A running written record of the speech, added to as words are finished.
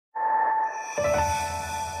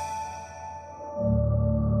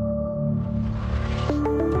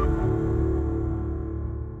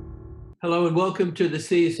Hello and welcome to the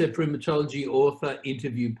CSF Rheumatology Author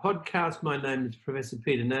Interview Podcast. My name is Professor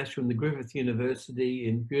Peter Nash from the Griffith University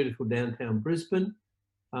in beautiful downtown Brisbane.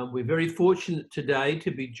 We're very fortunate today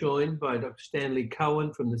to be joined by Dr. Stanley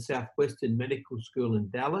Cohen from the Southwestern Medical School in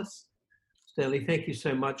Dallas. Stanley, thank you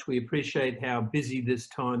so much. We appreciate how busy this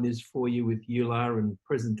time is for you with EULAR and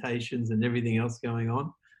presentations and everything else going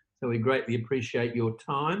on. So we greatly appreciate your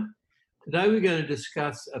time. Today we're going to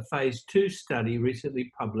discuss a phase 2 study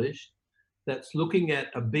recently published that's looking at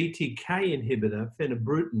a BTK inhibitor,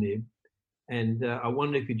 fenebrutinib. And I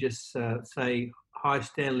wonder if you just say hi,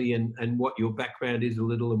 Stanley, and what your background is a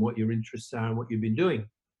little and what your interests are and what you've been doing.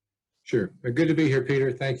 Sure. Good to be here,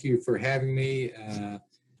 Peter. Thank you for having me.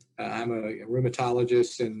 I'm a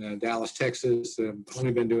rheumatologist in Dallas, Texas. I've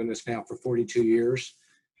only been doing this now for 42 years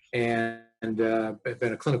and been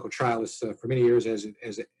a clinical trialist for many years,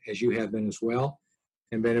 as you have been as well,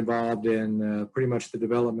 and been involved in pretty much the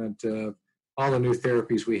development of all the new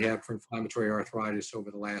therapies we have for inflammatory arthritis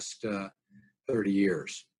over the last 30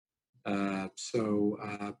 years. So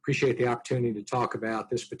appreciate the opportunity to talk about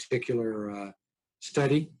this particular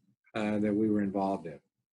study that we were involved in.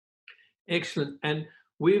 Excellent. And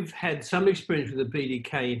we've had some experience with the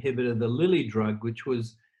BTK inhibitor, the Lilly drug, which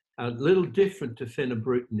was a little different to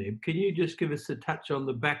fenebrutinib. Can you just give us a touch on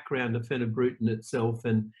the background of fenebrutinib itself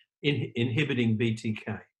and inhibiting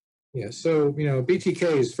BTK? Yeah, so, BTK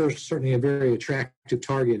is certainly a very attractive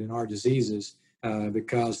target in our diseases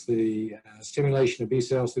because the stimulation of B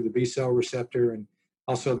cells through the B cell receptor and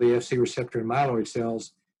also the FC receptor in myeloid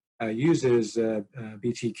cells uses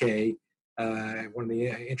BTK, one of the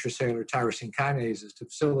intracellular tyrosine kinases, to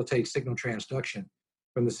facilitate signal transduction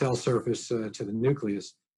from the cell surface to the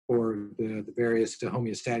nucleus for the various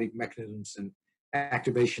homeostatic mechanisms and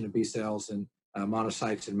activation of B cells and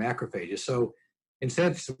monocytes and macrophages. So, in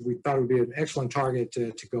sense, we thought it would be an excellent target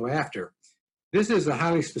to go after. This is a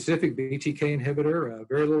highly specific BTK inhibitor,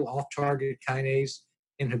 very little off-target kinase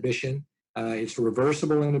inhibition. It's a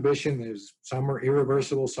reversible inhibition. Some are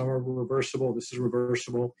irreversible, some are reversible. This is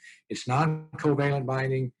reversible. It's non-covalent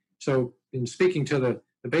binding. So in speaking to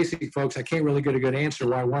the basic folks, I can't really get a good answer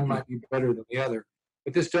why one might be better than the other.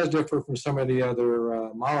 But this does differ from some of the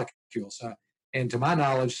other molecules. And to my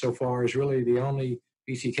knowledge so far is really the only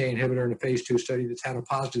BTK inhibitor in a phase 2 study that's had a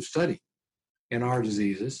positive study in our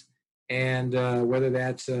diseases. And whether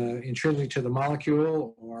that's intrinsic to the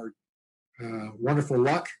molecule or wonderful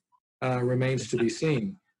luck remains to be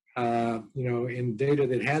seen. In data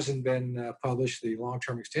that hasn't been published, the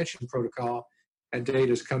long-term extension protocol, that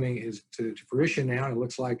data is coming to fruition now. And it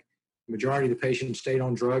looks like the majority of the patients stayed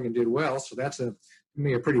on drug and did well. So that's to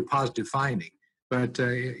me a pretty positive finding. But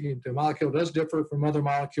the molecule does differ from other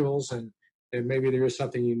molecules, and maybe there is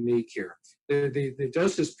something unique here. The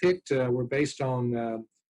doses picked were based on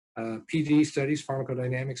PD studies,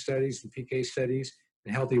 pharmacodynamic studies, and PK studies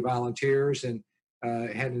in healthy volunteers, and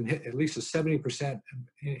had at least a 70%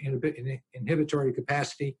 inhibitory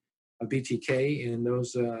capacity of BTK in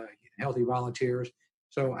those healthy volunteers.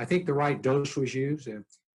 So I think the right dose was used. It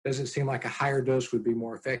doesn't seem like a higher dose would be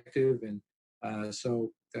more effective. And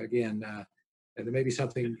so again, there may be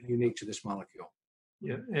something unique to this molecule.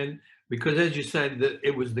 Yeah, and because as you said, that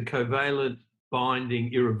it was the covalent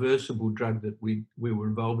binding irreversible drug that we were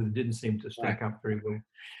involved with, it didn't seem to stack up very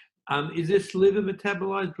well. Is this liver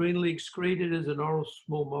metabolized, renally excreted as an oral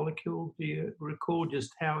small molecule? Do you recall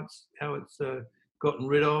just how it's gotten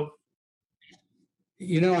rid of?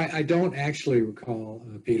 I don't actually recall,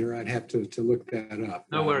 Peter. I'd have to look that up.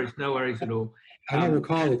 No worries at all. I don't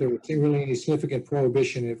recall that there was really any significant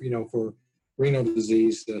prohibition for renal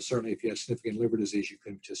disease. Certainly, if you have significant liver disease, you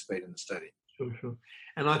couldn't participate in the study. Sure.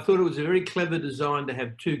 And I thought it was a very clever design to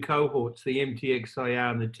have two cohorts, the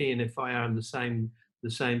MTXIR and the TNFIR, in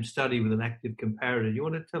the same study with an active comparator. Do you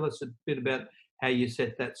want to tell us a bit about how you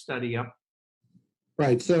set that study up?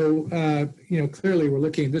 Right. So, clearly we're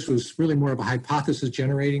looking, this was really more of a hypothesis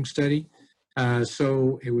generating study.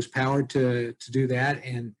 So it was powered to do that.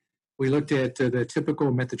 And we looked at the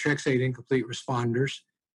typical methotrexate incomplete responders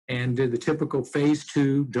and did the typical phase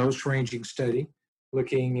 2 dose ranging study,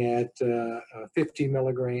 looking at 50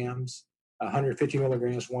 milligrams, 150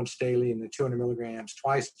 milligrams once daily, and the 200 milligrams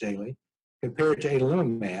twice daily, compared to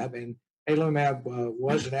adalimumab. And adalimumab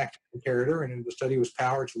was an active comparator, and the study was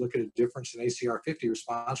powered to look at a difference in ACR50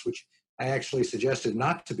 response, which I actually suggested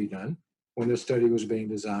not to be done when this study was being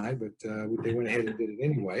designed, but they went ahead and did it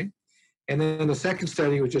anyway. And then the second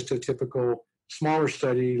study was just a typical smaller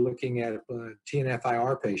study looking at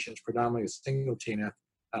TNFIR patients, predominantly a single TNF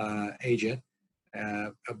agent,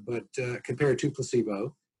 but compared to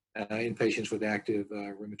placebo in patients with active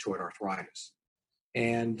rheumatoid arthritis.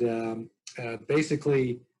 And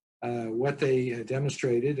basically, what they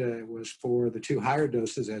demonstrated was for the two higher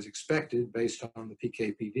doses, as expected, based on the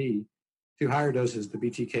PK/PD, two higher doses, the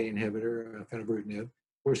BTK inhibitor, fenebrutinib,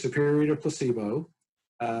 were superior to placebo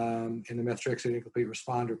in the methotrexate incomplete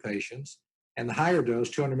responder patients. And the higher dose,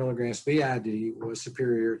 200 milligrams BID, was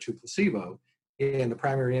superior to placebo, and the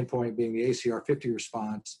primary endpoint being the ACR50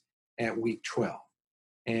 response at week 12.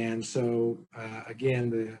 And so,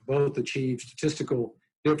 again, both achieved statistical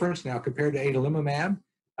difference. Now, compared to adalimumab,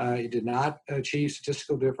 it did not achieve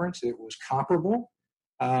statistical difference. It was comparable,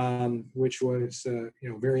 which was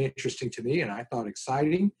very interesting to me, and I thought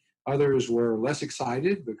exciting. Others were less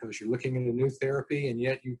excited because you're looking at a new therapy, and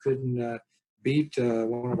yet you couldn't beat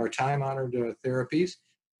one of our time-honored therapies.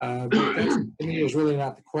 But that, to me, is really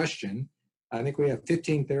not the question. I think we have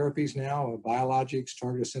 15 therapies now of biologics,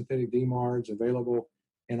 targeted synthetic DMARDs available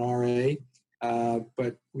in RA.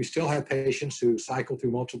 But we still have patients who cycle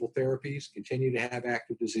through multiple therapies, continue to have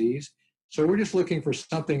active disease. So we're just looking for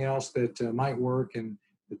something else that might work in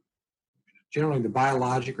generally the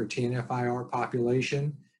biologic or TNF-IR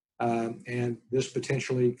population. And this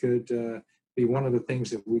potentially could be one of the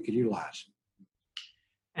things that we could utilize.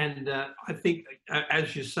 And I think,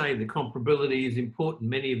 as you say, the comparability is important.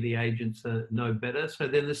 Many of the agents know better. So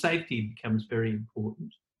then the safety becomes very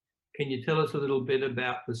important. Can you tell us a little bit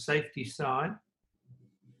about the safety side?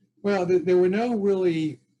 Well, there were no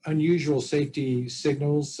really unusual safety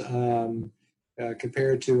signals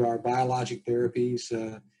compared to our biologic therapies.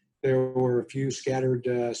 There were a few scattered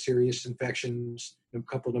serious infections, a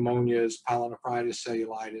couple of pneumonias, pyelonephritis,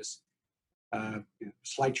 cellulitis,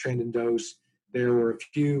 slight trend in dose. There were a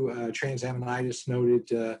few transaminitis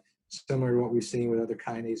noted, similar to what we've seen with other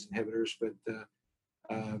kinase inhibitors, but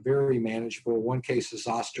very manageable. One case of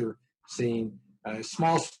zoster seen.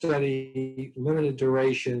 Small study, limited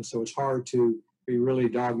duration, so it's hard to be really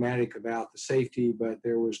dogmatic about the safety, but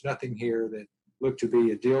there was nothing here that looked to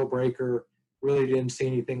be a deal breaker. Really didn't see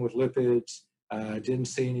anything with lipids, didn't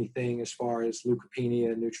see anything as far as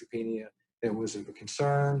leukopenia, neutropenia that was of a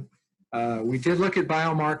concern. We did look at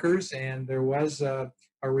biomarkers, and there was a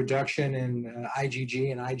reduction in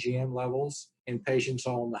IgG and IgM levels in patients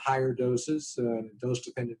on the higher doses,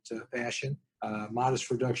 dose-dependent fashion,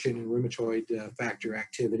 modest reduction in rheumatoid factor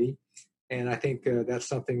activity. And I think that's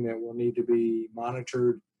something that will need to be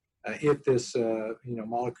monitored if this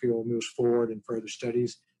molecule moves forward in further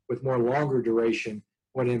studies with more longer duration.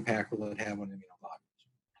 What impact will it have on immunoglobulins?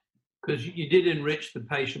 Because you did enrich the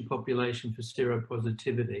patient population for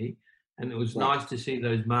seropositivity, and it was nice to see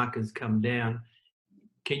those markers come down.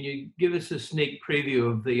 Can you give us a sneak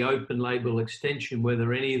preview of the open label extension,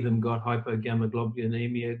 whether any of them got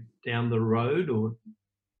hypogammaglobulinemia down the road? Or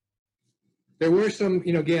there were some,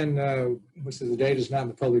 again, the data is not in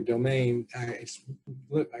the public domain. I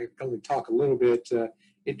probably talk a little bit.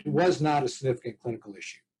 It was not a significant clinical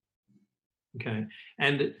issue. Okay.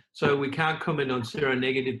 And so we can't comment on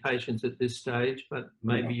seronegative patients at this stage, but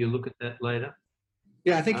maybe you look at that later.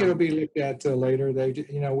 Yeah, I think it'll be looked at later.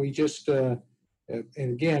 We just, and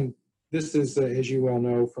again, this is, as you well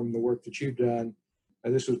know from the work that you've done,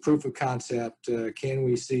 this was proof of concept. Can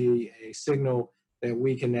we see a signal that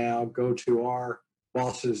we can now go to our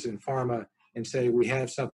bosses in pharma and say, we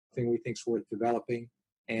have something we think is worth developing,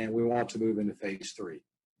 and we want to move into phase 3.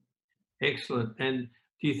 Excellent. And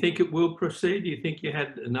do you think it will proceed? Do you think you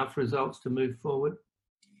had enough results to move forward?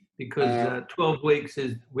 Because 12 weeks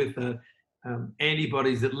is with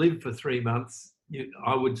antibodies that live for 3 months.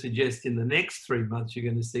 I would suggest in the next 3 months, you're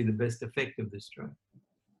going to see the best effect of this drug.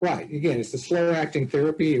 Right. Again, it's a slow-acting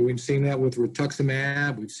therapy. We've seen that with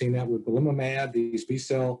rituximab. We've seen that with belimumab. These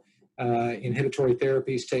B-cell inhibitory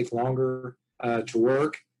therapies take longer to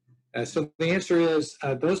work. So the answer is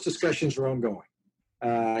those discussions are ongoing.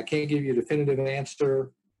 I can't give you a definitive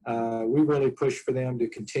answer. We really push for them to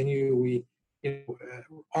continue.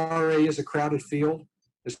 RA is a crowded field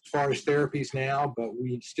as far as therapies now, but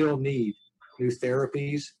we still need new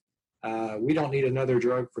therapies. We don't need another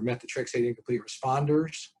drug for methotrexate incomplete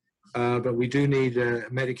responders, but we do need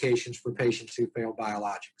medications for patients who fail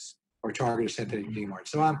biologics or targeted synthetic DMARD.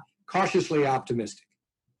 So I'm cautiously optimistic.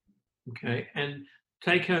 Okay. And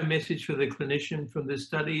take-home message for the clinician from this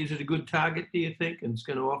study: is it a good target, do you think, and it's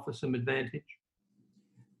going to offer some advantage?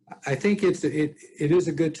 I think it is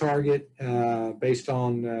a good target based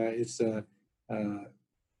on its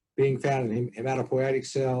being found in hematopoietic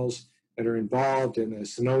cells that are involved in the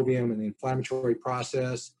synovium and the inflammatory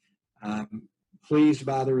process. Pleased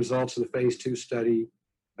by the results of the phase 2 study.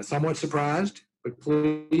 Somewhat surprised, but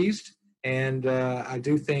pleased. And I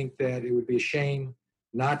do think that it would be a shame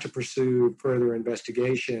not to pursue further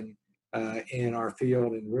investigation in our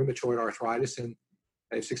field in rheumatoid arthritis. And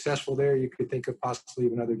if successful there, you could think of possibly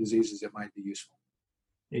even other diseases that might be useful.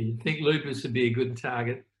 Yeah, you'd think lupus would be a good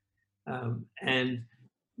target. And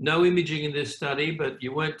no imaging in this study, but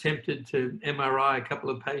you weren't tempted to MRI a couple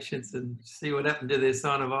of patients and see what happened to their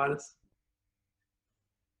synovitis?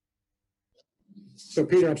 So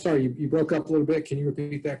Peter, I'm sorry, you broke up a little bit. Can you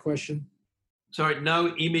repeat that question? Sorry,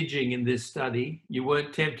 no imaging in this study. You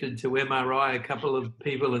weren't tempted to MRI a couple of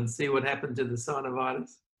people and see what happened to the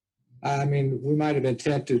synovitis? I mean, we might have been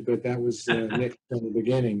tempted, but that was nixed from the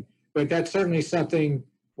beginning. But that's certainly something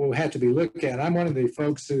we'll have to be looked at. I'm one of the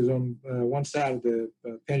folks who's on one side of the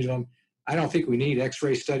pendulum. I don't think we need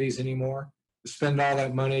X-ray studies anymore to spend all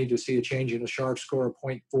that money to see a change in a Sharp score of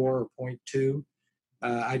 0.4 or 0.2.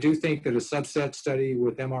 I do think that a subset study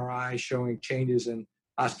with MRI showing changes in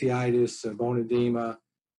osteitis, bone edema,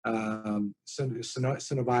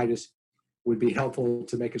 synovitis would be helpful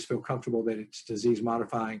to make us feel comfortable that it's disease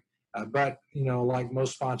modifying. But, you know, like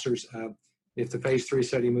most sponsors, if the phase 3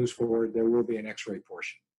 study moves forward, there will be an X-ray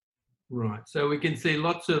portion. Right. So we can see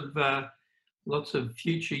lots of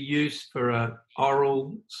future use for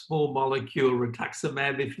oral small molecule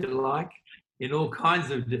rituximab, if you like, in all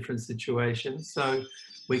kinds of different situations. So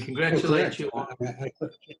we congratulate you on.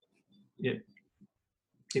 Yeah.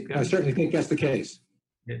 Keep going. I certainly think that's the case.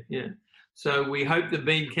 Yeah, yeah. So we hope the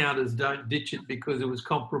bean counters don't ditch it because it was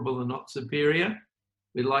comparable and not superior.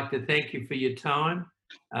 We'd like to thank you for your time.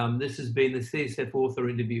 This has been the CSF Author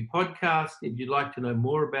Interview Podcast. If you'd like to know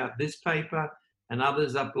more about this paper and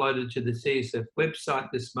others uploaded to the CSF website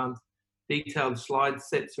this month, detailed slide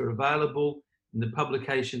sets are available in the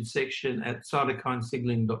publication section at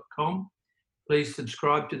cytokinesignaling.com. Please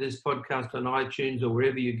subscribe to this podcast on iTunes or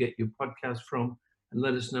wherever you get your podcast from and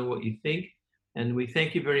let us know what you think. And we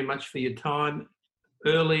thank you very much for your time.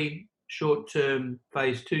 Early, short-term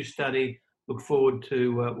phase 2 study. Look forward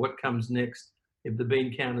to what comes next if the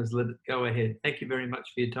bean counters let it go ahead. Thank you very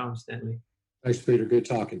much for your time, Stanley. Thanks, Peter. Good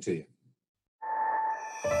talking to you.